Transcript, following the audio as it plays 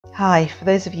Hi, for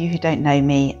those of you who don't know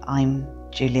me, I'm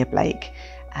Julia Blake,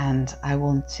 and I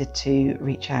wanted to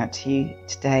reach out to you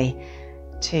today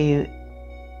to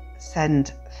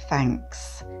send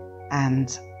thanks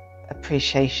and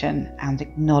appreciation and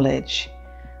acknowledge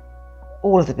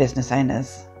all of the business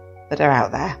owners that are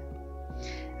out there.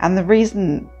 And the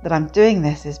reason that I'm doing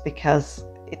this is because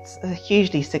it's a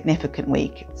hugely significant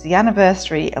week. It's the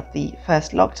anniversary of the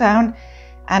first lockdown,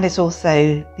 and it's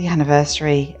also the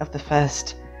anniversary of the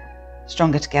first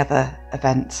Stronger Together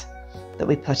event that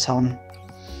we put on.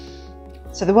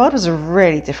 So the world was a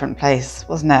really different place,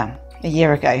 wasn't it, a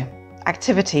year ago?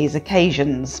 Activities,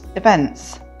 occasions,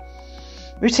 events,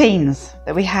 routines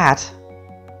that we had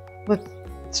were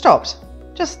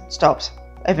just stopped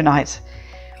overnight.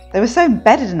 They were so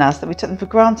embedded in us that we took them for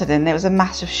granted, and it was a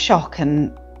massive shock,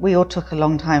 and we all took a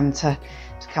long time to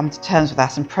come to terms with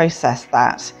that and process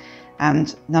that.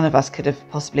 And none of us could have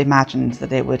possibly imagined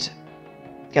that it would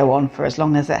go on for as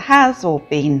long as it has, or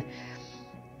been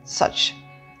such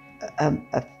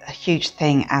a huge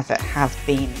thing as it has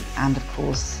been, and of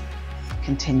course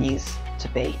continues to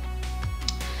be.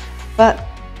 But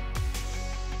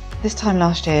this time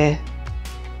last year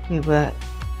we were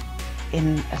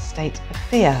in a state of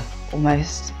fear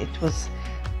almost. It was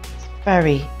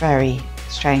very, very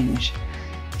strange.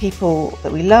 People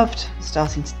that we loved were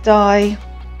starting to die.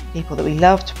 People that we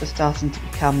loved were starting to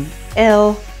become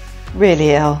ill,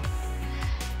 really ill.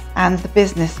 And the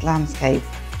business landscape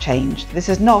changed. This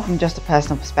is not from just a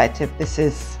personal perspective. This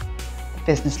is the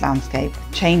business landscape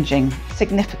changing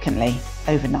significantly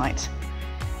overnight.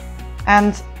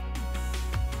 And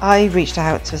I reached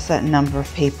out to a certain number of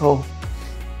people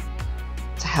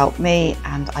to help me,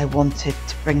 and I wanted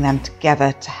to bring them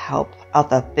together to help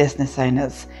other business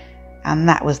owners. And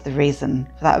that was the reason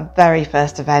for that very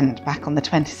first event back on the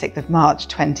 26th of March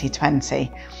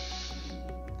 2020.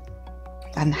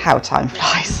 And how time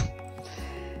flies.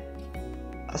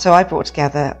 So I brought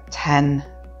together 10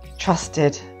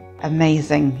 trusted,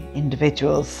 amazing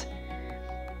individuals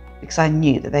because I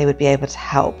knew that they would be able to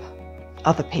help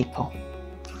other people.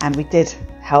 And we did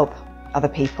help other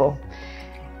people.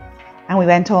 And we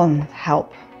went on to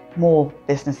help more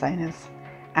business owners.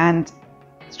 And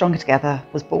Stronger Together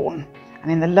was born.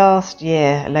 And in the last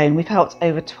year alone, we've helped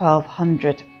over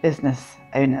 1,200 business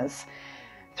owners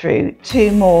through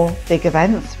 2 more big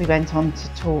events. We went on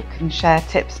to talk and share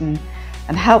tips and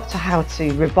help to how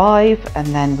to revive, and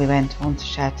then we went on to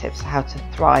share tips on how to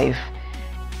thrive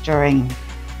during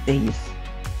these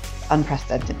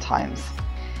unprecedented times.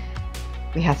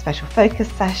 We had special focus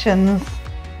sessions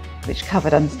which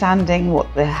covered understanding what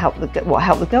help the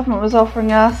government was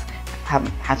offering us, how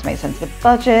to make sense of the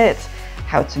budget,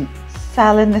 how to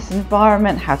sell in this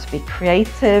environment, how to be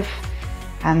creative,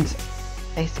 and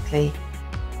basically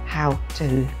how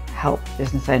to help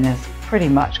business owners pretty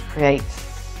much create,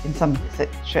 in some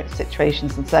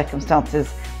situations and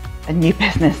circumstances, a new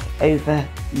business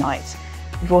overnight.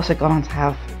 We've also gone on to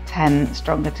have 10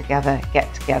 Stronger Together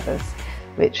get-togethers,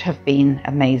 which have been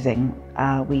amazing.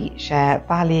 We share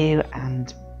value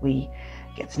and we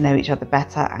get to know each other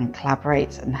better and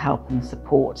collaborate and help and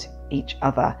support each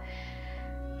other.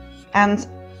 And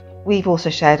we've also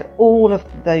shared all of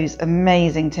those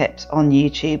amazing tips on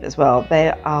YouTube as well.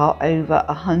 There are over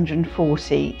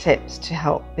 140 tips to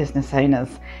help business owners,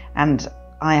 and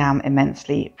I am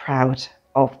immensely proud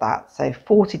of that. So over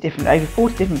 40 different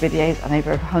videos and over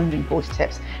 140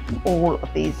 tips from all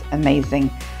of these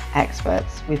amazing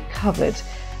experts. We've covered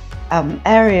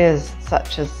areas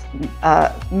such as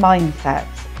mindset,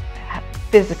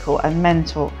 physical and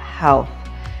mental health,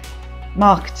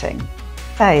 marketing,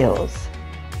 sales,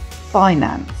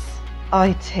 finance,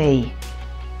 IT,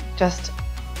 just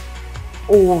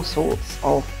all sorts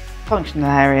of functional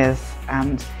areas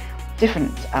and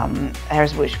different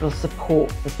areas which will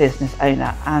support the business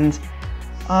owner. And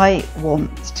I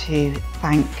want to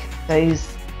thank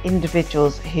those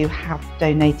individuals who have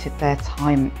donated their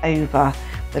time over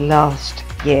the last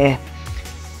year.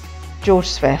 George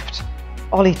Swift,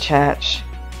 Ollie Church,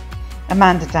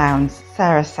 Amanda Downs,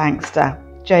 Sarah Sangster,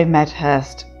 Joe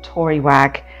Medhurst, Tori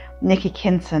Wagg, Nikki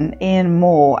Kinton, Ian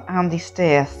Moore, Andy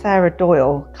Steer, Sarah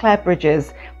Doyle, Claire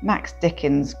Bridges, Max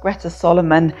Dickens, Greta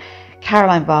Solomon,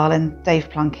 Caroline Varlin, Dave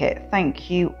Plunkett.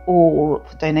 Thank you all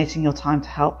for donating your time to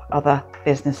help other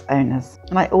business owners.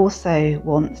 And I also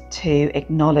want to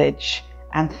acknowledge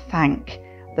and thank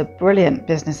the brilliant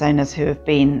business owners who have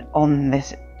been on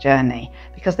this journey,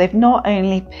 because they've not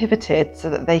only pivoted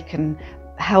so that they can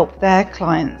help their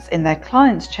clients in their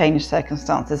clients' changed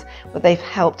circumstances, but they've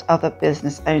helped other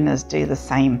business owners do the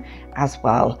same as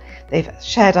well. They've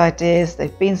shared ideas,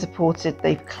 they've been supported,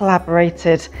 they've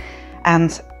collaborated,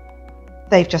 and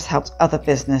they've just helped other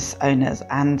business owners,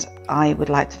 and I would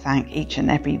like to thank each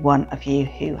and every one of you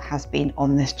who has been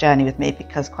on this journey with me,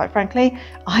 because quite frankly,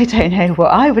 I don't know what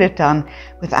I would have done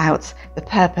without the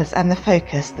purpose and the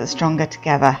focus that Stronger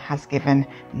Together has given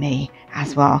me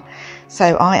as well.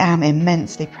 So I am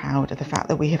immensely proud of the fact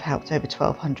that we have helped over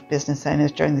 1,200 business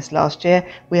owners during this last year.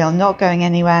 We are not going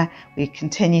anywhere. We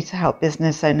continue to help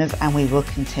business owners, and we will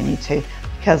continue to,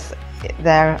 because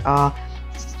there are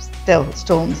still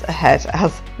storms ahead,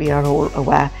 as we are all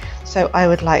aware. So I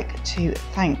would like to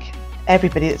thank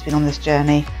everybody that's been on this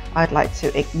journey. I'd like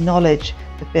to acknowledge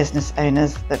the business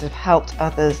owners that have helped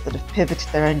others, that have pivoted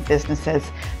their own businesses,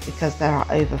 because there are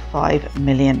over 5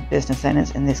 million business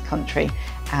owners in this country,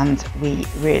 and we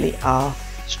really are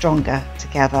stronger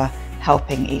together,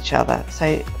 helping each other.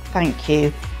 So thank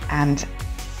you, and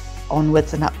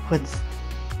onwards and upwards.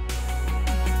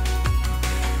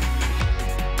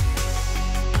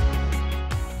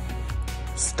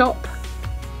 Stop,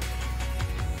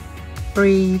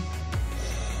 breathe,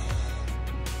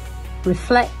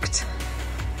 reflect,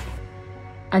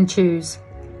 and choose.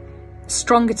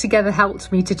 Stronger Together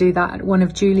helped me to do that at one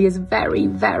of Julia's very,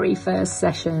 very first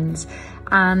sessions,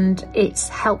 and it's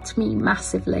helped me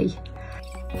massively.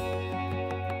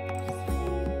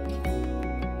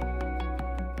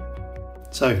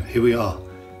 So here we are,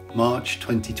 March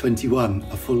 2021,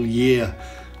 a full year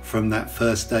from that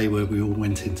first day where we all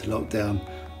went into lockdown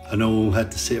and all had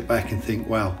to sit back and think,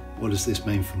 wow, what does this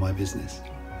mean for my business?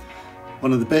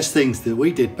 One of the best things that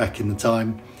we did back in the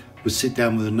time was sit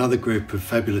down with another group of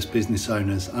fabulous business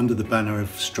owners under the banner of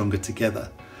Stronger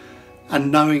Together.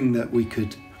 And knowing that we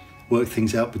could work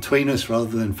things out between us rather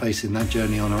than facing that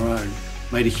journey on our own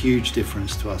made a huge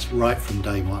difference to us right from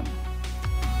day one.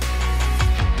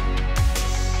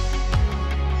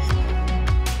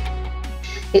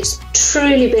 It's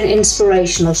truly been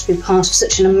inspirational to be part of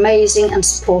such an amazing and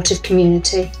supportive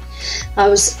community. I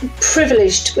was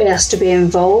privileged to be asked to be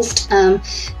involved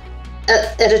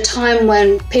at a time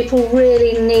when people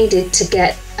really needed to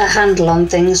get a handle on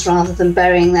things rather than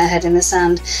burying their head in the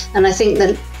sand. And I think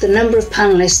that the number of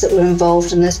panellists that were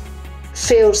involved and the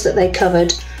fields that they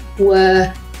covered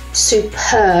were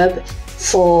superb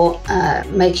for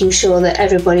making sure that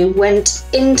everybody went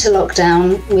into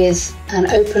lockdown with an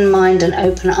open mind and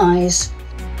open eyes.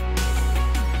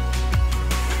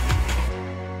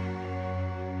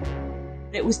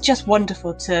 It was just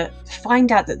wonderful to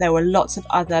find out that there were lots of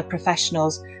other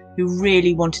professionals who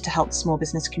really wanted to help the small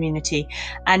business community,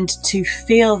 and to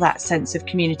feel that sense of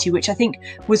community, which I think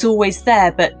was always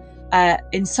there, but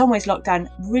in some ways lockdown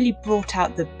really brought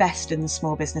out the best in the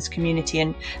small business community,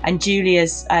 and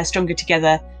Julia's Stronger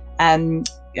Together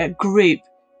group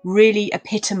really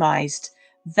epitomised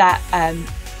that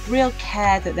real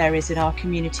care that there is in our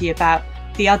community about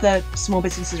the other small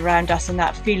businesses around us, and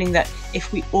that feeling that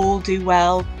if we all do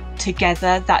well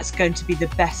together, that's going to be the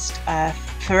best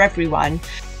for everyone.